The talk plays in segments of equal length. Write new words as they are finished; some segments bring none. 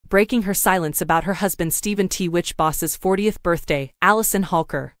breaking her silence about her husband Stephen tWitch Boss's 40th birthday, Allison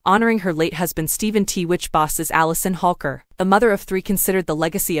Holker. Honoring her late husband Stephen tWitch Boss's Allison Holker, the mother of three, considered the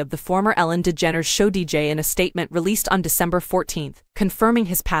legacy of the former Ellen DeGeneres show DJ in a statement released on December 14, confirming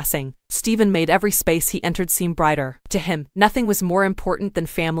his passing. Stephen made every space he entered seem brighter. To him, nothing was more important than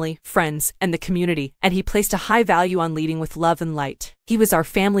family, friends, and the community, and he placed a high value on leading with love and light. He was our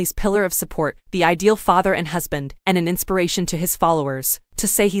family's pillar of support, the ideal father and husband, and an inspiration to his followers. To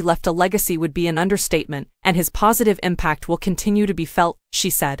say he left a legacy would be an understatement, and his positive impact will continue to be felt,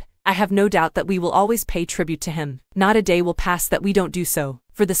 she said. I have no doubt that we will always pay tribute to him. Not a day will pass that we don't do so.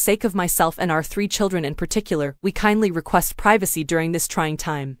 For the sake of myself and our three children in particular, we kindly request privacy during this trying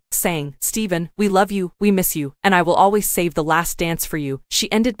time. Saying, Stephen, we love you, we miss you, and I will always save the last dance for you.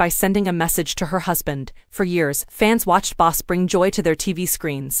 She ended by sending a message to her husband. For years, fans watched Boss bring joy to their TV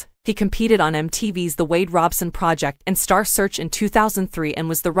screens. He competed on MTV's The Wade Robson Project and Star Search in 2003 and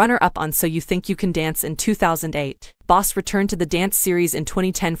was the runner-up on So You Think You Can Dance in 2008. Boss returned to the dance series in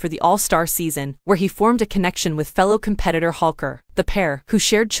 2010 for the All-Star season, where he formed a connection with fellow competitor Holker. The pair, who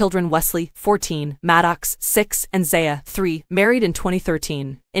shared children Wesley, 14, Maddox, 6, and Zaya, 3, married in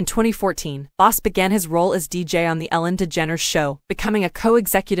 2013. In 2014, Boss began his role as DJ on The Ellen DeGeneres Show, becoming a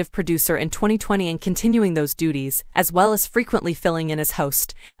co-executive producer in 2020 and continuing those duties, as well as frequently filling in as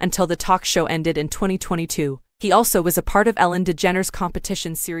host, until the talk show ended in 2022. He also was a part of Ellen DeGeneres'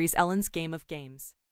 competition series Ellen's Game of Games.